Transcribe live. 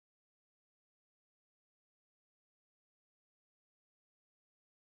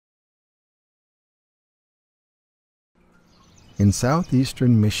In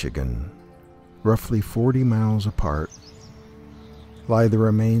southeastern Michigan, roughly 40 miles apart, lie the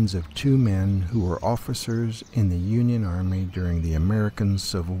remains of two men who were officers in the Union Army during the American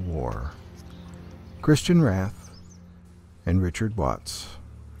Civil War, Christian Rath and Richard Watts.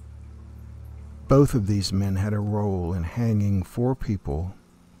 Both of these men had a role in hanging four people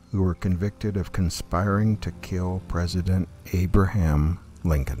who were convicted of conspiring to kill President Abraham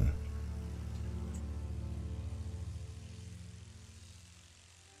Lincoln.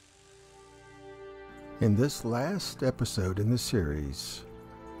 In this last episode in the series,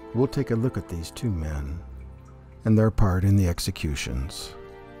 we'll take a look at these two men and their part in the executions.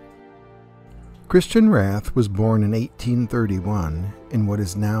 Christian Rath was born in 1831 in what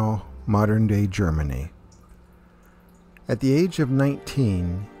is now modern-day Germany. At the age of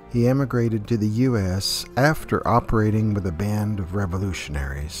 19, he emigrated to the U.S. after operating with a band of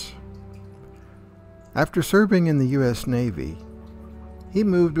revolutionaries. After serving in the U.S. Navy, he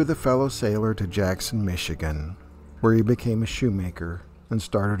moved with a fellow sailor to Jackson, Michigan, where he became a shoemaker and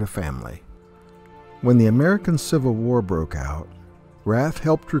started a family. When the American Civil War broke out, Rath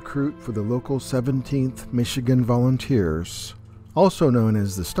helped recruit for the local 17th Michigan Volunteers, also known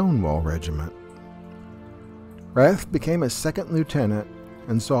as the Stonewall Regiment. Rath became a second lieutenant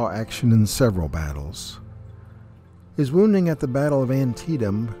and saw action in several battles. His wounding at the Battle of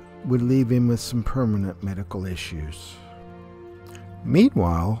Antietam would leave him with some permanent medical issues.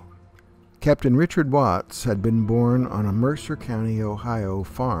 Meanwhile, Captain Richard Watts had been born on a Mercer County, Ohio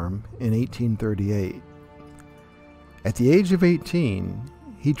farm in 1838. At the age of 18,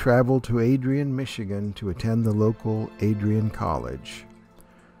 he traveled to Adrian, Michigan to attend the local Adrian College.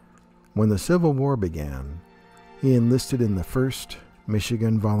 When the Civil War began, he enlisted in the 1st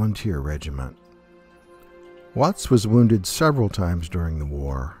Michigan Volunteer Regiment. Watts was wounded several times during the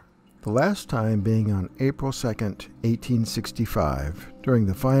war, the last time being on April 2, 1865, during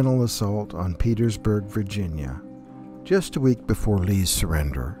the final assault on Petersburg, Virginia, just a week before Lee's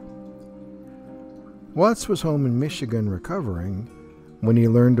surrender. Watts was home in Michigan recovering when he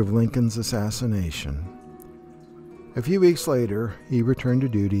learned of Lincoln's assassination. A few weeks later, he returned to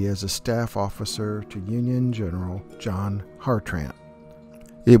duty as a staff officer to Union General John Hartranft.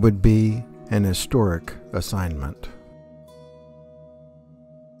 It would be an historic assignment.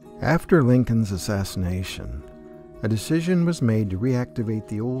 After Lincoln's assassination, a decision was made to reactivate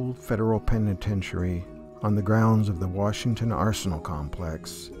the old federal penitentiary on the grounds of the Washington Arsenal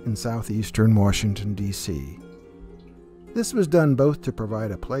Complex in southeastern Washington, D.C. This was done both to provide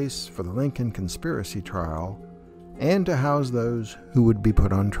a place for the Lincoln Conspiracy trial and to house those who would be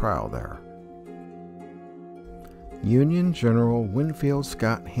put on trial there. Union General Winfield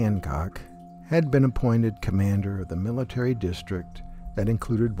Scott Hancock had been appointed commander of the military district that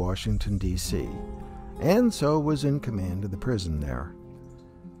included Washington, D.C., and so was in command of the prison there.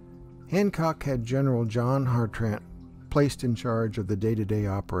 Hancock had General John Hartranft placed in charge of the day-to-day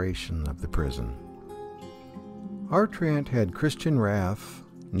operation of the prison. Hartranft had Christian Rath,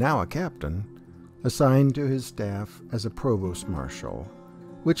 now a captain, assigned to his staff as a provost marshal,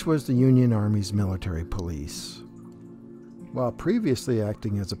 which was the Union Army's military police. While previously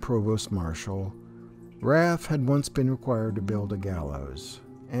acting as a provost marshal, Rath had once been required to build a gallows,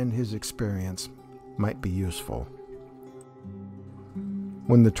 and his experience might be useful.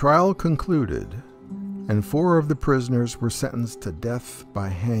 When the trial concluded, and 4 of the prisoners were sentenced to death by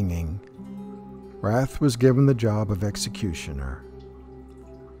hanging, Rath was given the job of executioner.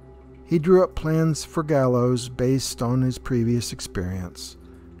 He drew up plans for gallows based on his previous experience,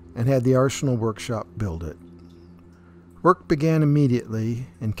 and had the Arsenal Workshop build it. Work began immediately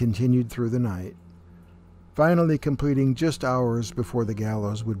and continued through the night, finally completing just hours before the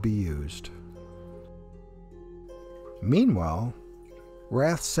gallows would be used. Meanwhile,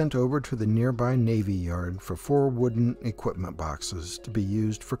 Rath sent over to the nearby Navy Yard for 4 wooden equipment boxes to be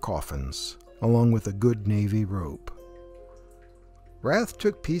used for coffins, along with a good Navy rope. Rath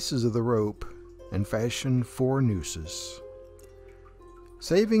took pieces of the rope and fashioned 4 nooses.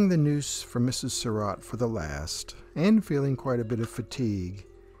 Saving the noose for Mrs. Surratt for the last, and feeling quite a bit of fatigue,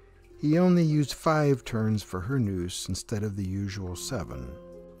 he only used 5 turns for her noose instead of the usual 7.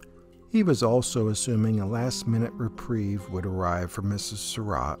 He was also assuming a last-minute reprieve would arrive for Mrs.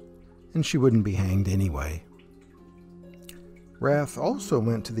 Surratt, and she wouldn't be hanged anyway. Rath also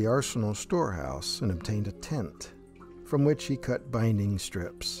went to the Arsenal storehouse and obtained a tent, from which he cut binding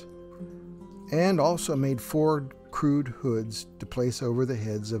strips, and also made 4 crude hoods to place over the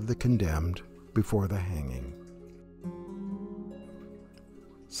heads of the condemned before the hanging.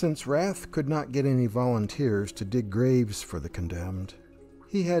 Since Rath could not get any volunteers to dig graves for the condemned,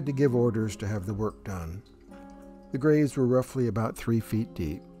 he had to give orders to have the work done. The graves were roughly about 3 feet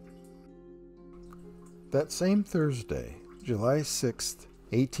deep. That same Thursday, July 6,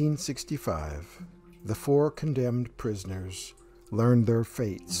 1865, the 4 condemned prisoners learned their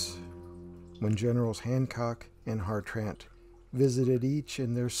fates when Generals Hancock and Hartranft visited each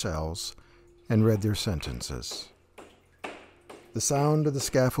in their cells and read their sentences. The sound of the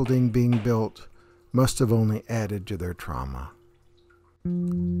scaffolding being built must have only added to their trauma.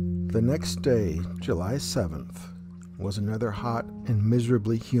 The next day, July 7th, was another hot and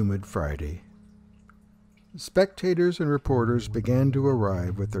miserably humid Friday. Spectators and reporters began to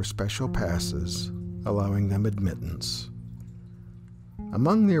arrive with their special passes, allowing them admittance.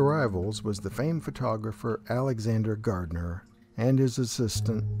 Among the arrivals was the famed photographer Alexander Gardner and his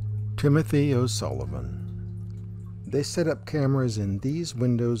assistant Timothy O'Sullivan. They set up cameras in these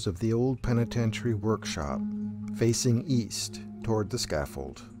windows of the old penitentiary workshop, facing east toward the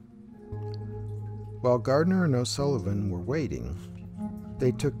scaffold. While Gardner and O'Sullivan were waiting,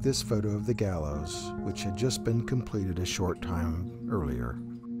 they took this photo of the gallows, which had just been completed a short time earlier.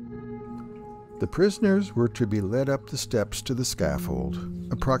 The prisoners were to be led up the steps to the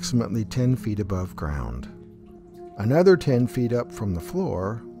scaffold, approximately 10 feet above ground. Another 10 feet up from the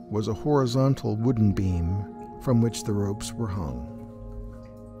floor was a horizontal wooden beam from which the ropes were hung.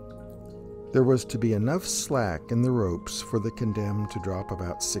 There was to be enough slack in the ropes for the condemned to drop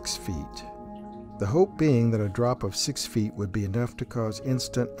about 6 feet. The hope being that a drop of 6 feet would be enough to cause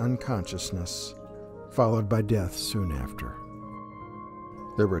instant unconsciousness, followed by death soon after.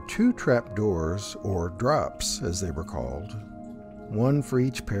 There were 2 trap doors, or drops as they were called, one for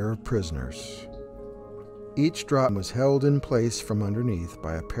each pair of prisoners. Each drop was held in place from underneath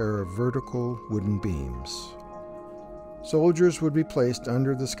by a pair of vertical wooden beams. Soldiers would be placed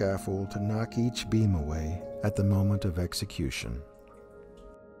under the scaffold to knock each beam away at the moment of execution.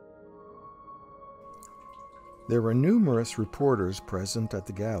 There were numerous reporters present at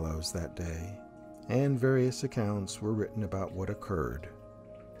the gallows that day, and various accounts were written about what occurred.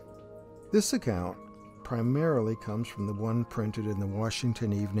 This account primarily comes from the one printed in the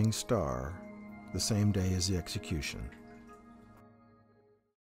Washington Evening Star, the same day as the execution.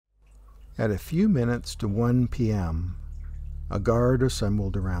 At a few minutes to 1 p.m., a guard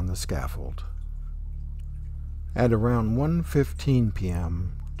assembled around the scaffold. At around 1:15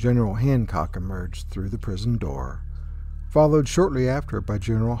 p.m., General Hancock emerged through the prison door, followed shortly after by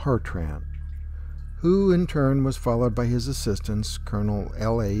General Hartranft, who in turn was followed by his assistants, Colonel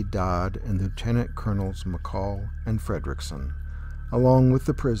L.A. Dodd and Lieutenant Colonels McCall and Frederickson, along with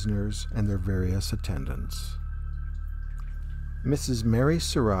the prisoners and their various attendants. Mrs. Mary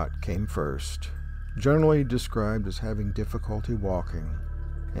Surratt came first, generally described as having difficulty walking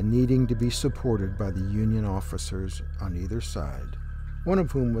and needing to be supported by the Union officers on either side, one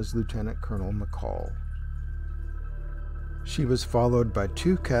of whom was Lieutenant Colonel McCall. She was followed by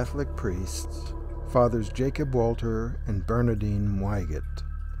 2 Catholic priests, Fathers Jacob Walter and Bernardine Wygant.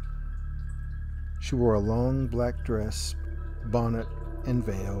 She wore a long black dress, bonnet, and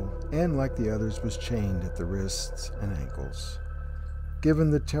veil, and like the others was chained at the wrists and ankles.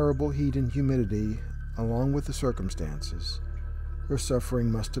 Given the terrible heat and humidity, along with the circumstances, her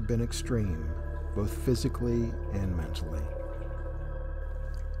suffering must have been extreme, both physically and mentally.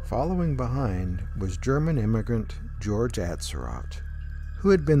 Following behind was German immigrant George Atzerodt, who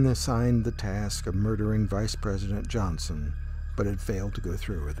had been assigned the task of murdering Vice President Johnson, but had failed to go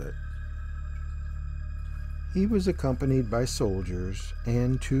through with it. He was accompanied by soldiers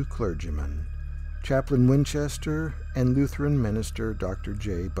and 2 clergymen, Chaplain Winchester and Lutheran minister Dr.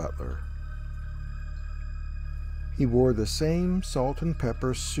 J. Butler. He wore the same salt and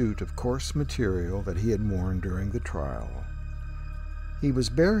pepper suit of coarse material that he had worn during the trial. He was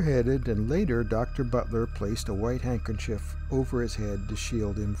bareheaded, and later Dr. Butler placed a white handkerchief over his head to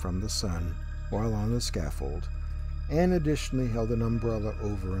shield him from the sun while on the scaffold, and additionally held an umbrella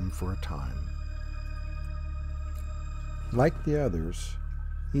over him for a time. Like the others,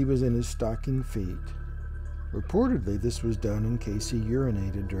 he was in his stocking feet. Reportedly, this was done in case he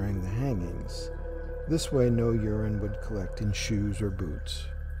urinated during the hangings. This way, no urine would collect in shoes or boots.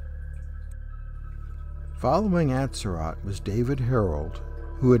 Following Atzerodt was David Harold,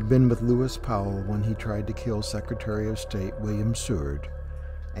 who had been with Lewis Powell when he tried to kill Secretary of State William Seward,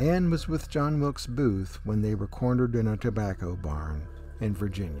 and was with John Wilkes Booth when they were cornered in a tobacco barn in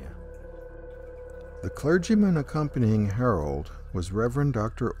Virginia. The clergyman accompanying Harold was Reverend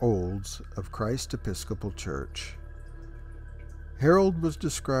Dr. Olds of Christ Episcopal Church. Harold was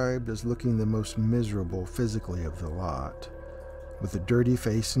described as looking the most miserable physically of the lot, with a dirty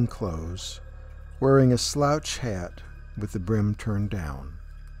face and clothes, wearing a slouch hat with the brim turned down.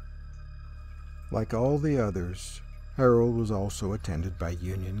 Like all the others, Harold was also attended by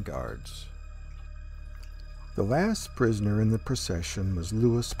Union guards. The last prisoner in the procession was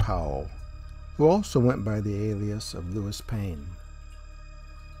Lewis Powell, who also went by the alias of Lewis Payne.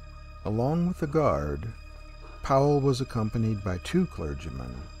 Along with the guard, Powell was accompanied by two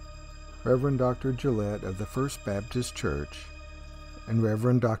clergymen, Reverend Dr. Gillette of the First Baptist Church and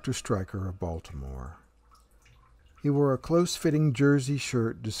Reverend Dr. Stryker of Baltimore. He wore a close-fitting jersey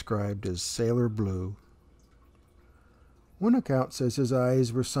shirt described as sailor blue. One account says his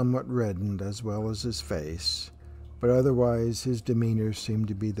eyes were somewhat reddened as well as his face, but otherwise his demeanor seemed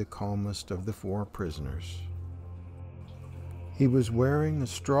to be the calmest of the four prisoners. He was wearing a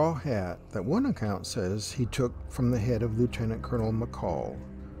straw hat that one account says he took from the head of Lieutenant Colonel McCall,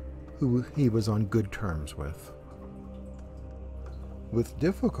 who he was on good terms with. With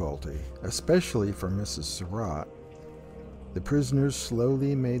difficulty, especially for Mrs. Surratt, the prisoners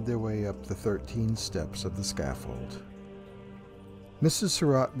slowly made their way up the 13 steps of the scaffold. Mrs.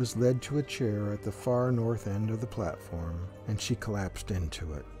 Surratt was led to a chair at the far north end of the platform, and she collapsed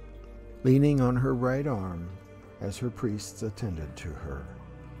into it, leaning on her right arm as her priests attended to her.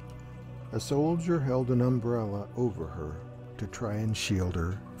 A soldier held an umbrella over her to try and shield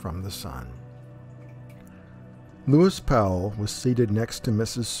her from the sun. Lewis Powell was seated next to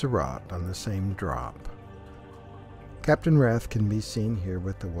Mrs. Surratt on the same drop. Captain Rath can be seen here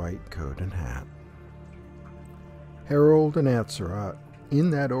with the white coat and hat. Harold and Atzerodt, in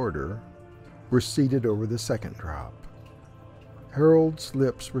that order, were seated over the second drop. Harold's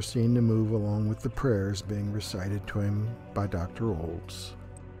lips were seen to move along with the prayers being recited to him by Dr. Olds.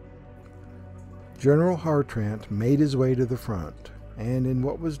 General Hartrandt made his way to the front, and in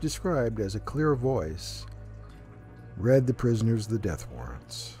what was described as a clear voice, read the prisoners the death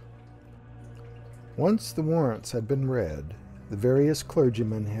warrants. Once the warrants had been read, the various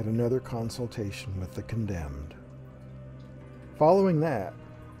clergymen had another consultation with the condemned. Following that,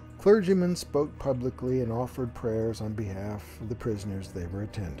 clergymen spoke publicly and offered prayers on behalf of the prisoners they were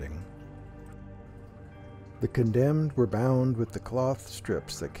attending. The condemned were bound with the cloth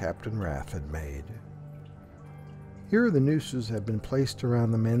strips that Captain Rath had made. Here the nooses had been placed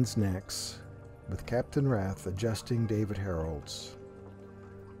around the men's necks, with Captain Rath adjusting David Harold's.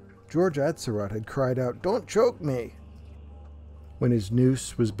 George Atzerodt had cried out, "Don't choke me!" when his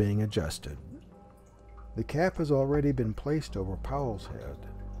noose was being adjusted. The cap has already been placed over Powell's head.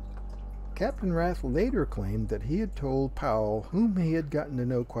 Captain Rath later claimed that he had told Powell, whom he had gotten to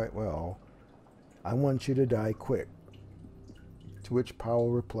know quite well, "I want you to die quick." To which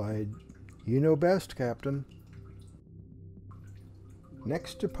Powell replied, "You know best, Captain."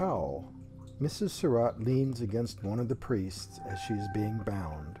 Next to Powell, Mrs. Surratt leans against one of the priests as she is being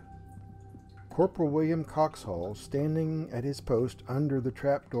bound. Corporal William Coxhall, standing at his post under the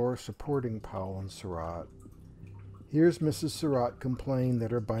trapdoor supporting Powell and Surratt, hears Mrs. Surratt complain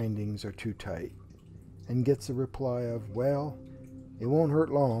that her bindings are too tight, and gets a reply of, "Well, it won't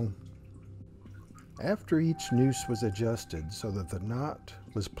hurt long." After each noose was adjusted so that the knot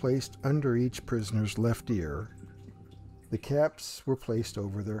was placed under each prisoner's left ear, the caps were placed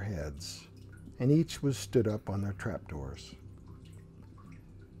over their heads, and each was stood up on their trapdoors.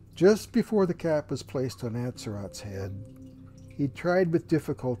 Just before the cap was placed on Atzerodt's head, he tried with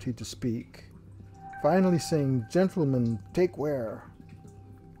difficulty to speak, finally saying, "Gentlemen, take ware,"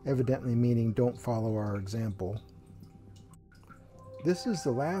 evidently meaning don't follow our example. This is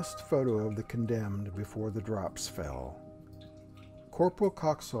the last photo of the condemned before the drops fell. Corporal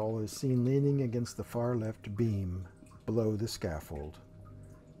Coxhall is seen leaning against the far left beam below the scaffold.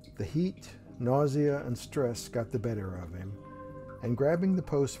 The heat, nausea, and stress got the better of him, and grabbing the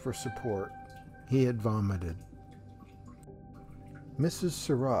post for support, he had vomited. Mrs.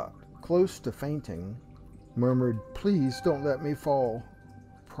 Surratt, close to fainting, murmured, "Please don't let me fall,"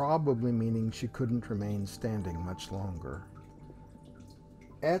 probably meaning she couldn't remain standing much longer.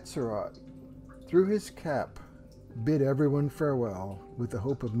 Atzerodt, through his cap, bid everyone farewell with the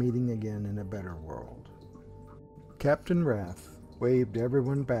hope of meeting again in a better world. Captain Rath waved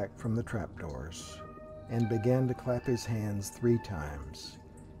everyone back from the trapdoors and began to clap his hands 3 times,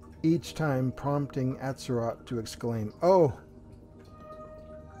 each time prompting Atzerodt to exclaim, "Oh!"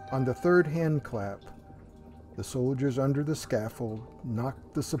 On the 3rd hand clap, the soldiers under the scaffold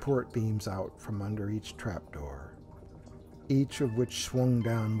knocked the support beams out from under each trapdoor, each of which swung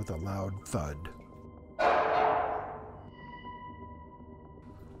down with a loud thud.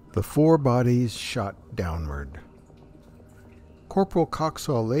 The 4 bodies shot downward. Corporal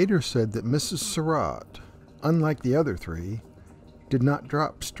Coxhall later said that Mrs. Surratt, unlike the other 3, did not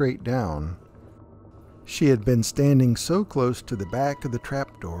drop straight down. She had been standing so close to the back of the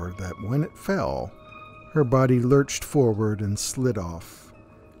trapdoor that when it fell, her body lurched forward and slid off,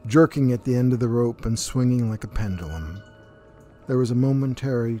 jerking at the end of the rope and swinging like a pendulum. There was a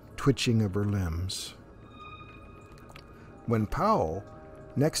momentary twitching of her limbs. When Powell,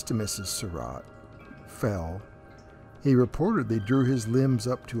 next to Mrs. Surratt, fell, he reportedly drew his limbs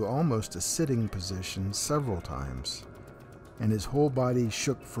up to almost a sitting position several times, and his whole body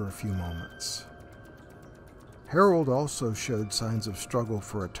shook for a few moments. Harold also showed signs of struggle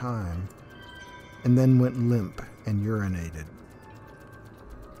for a time, and then went limp and urinated.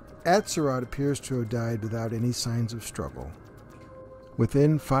 Surratt appears to have died without any signs of struggle.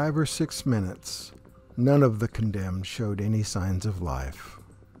 Within 5 or 6 minutes, none of the condemned showed any signs of life.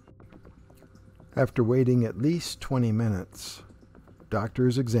 After waiting at least 20 minutes,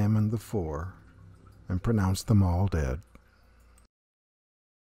 doctors examined the 4 and pronounced them all dead.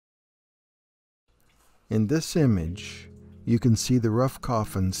 In this image, you can see the rough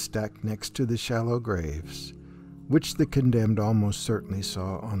coffins stacked next to the shallow graves, which the condemned almost certainly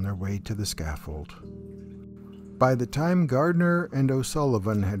saw on their way to the scaffold. By the time Gardner and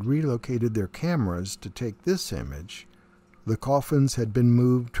O'Sullivan had relocated their cameras to take this image, the coffins had been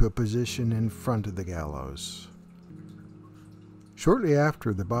moved to a position in front of the gallows. Shortly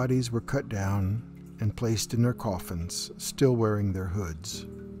after, the bodies were cut down and placed in their coffins, still wearing their hoods.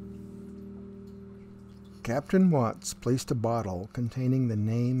 Captain Watts placed a bottle containing the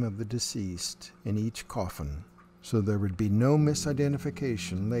name of the deceased in each coffin, so there would be no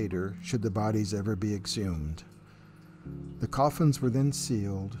misidentification later should the bodies ever be exhumed. The coffins were then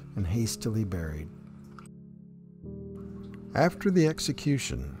sealed and hastily buried. After the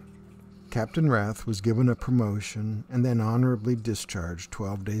execution, Captain Rath was given a promotion and then honorably discharged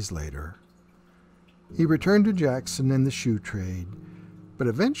 12 days later. He returned to Jackson and the shoe trade, but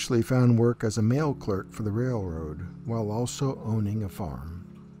eventually found work as a mail clerk for the railroad, while also owning a farm.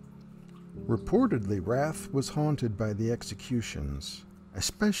 Reportedly, Rath was haunted by the executions,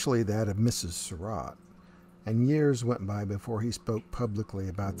 especially that of Mrs. Surratt, and years went by before he spoke publicly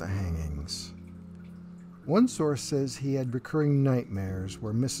about the hangings. One source says he had recurring nightmares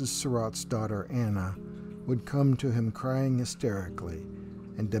where Mrs. Surratt's daughter Anna would come to him crying hysterically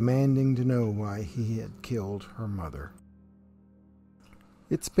and demanding to know why he had killed her mother.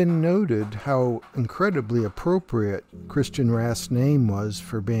 It's been noted how incredibly appropriate Christian Rath's name was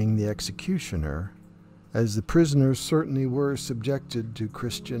for being the executioner, as the prisoners certainly were subjected to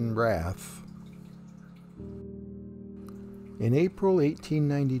Christian Rath. In April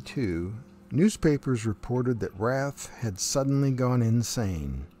 1892, newspapers reported that Rath had suddenly gone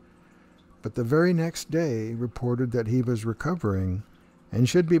insane, but the very next day reported that he was recovering and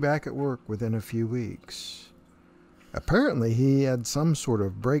should be back at work within a few weeks. Apparently he had some sort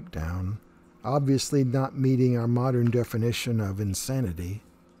of breakdown, obviously not meeting our modern definition of insanity.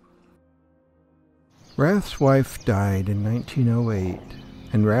 Rath's wife died in 1908,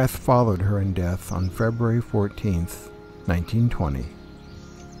 and Rath followed her in death on February 14th, 1920.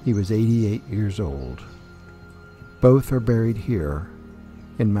 He was 88 years old. Both are buried here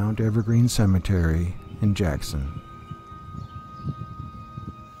in Mount Evergreen Cemetery in Jackson.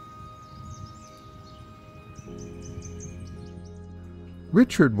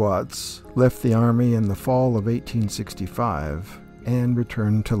 Richard Watts left the Army in the fall of 1865 and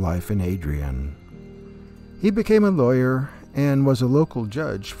returned to life in Adrian. He became a lawyer and was a local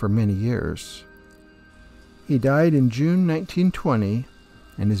judge for many years. He died in June 1920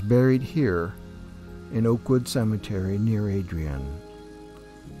 and is buried here in Oakwood Cemetery near Adrian.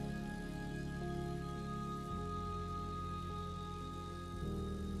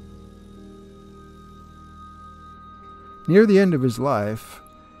 Near the end of his life,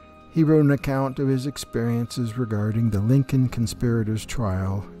 he wrote an account of his experiences regarding the Lincoln Conspirators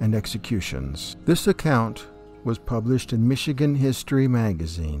trial and executions. This account was published in Michigan History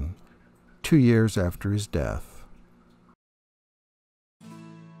magazine 2 years after his death.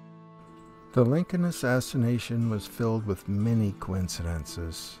 The Lincoln assassination was filled with many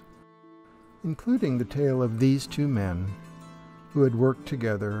coincidences, including the tale of these two men who had worked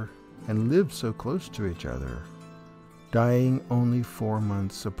together and lived so close to each other, dying only 4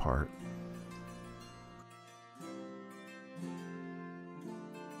 months apart.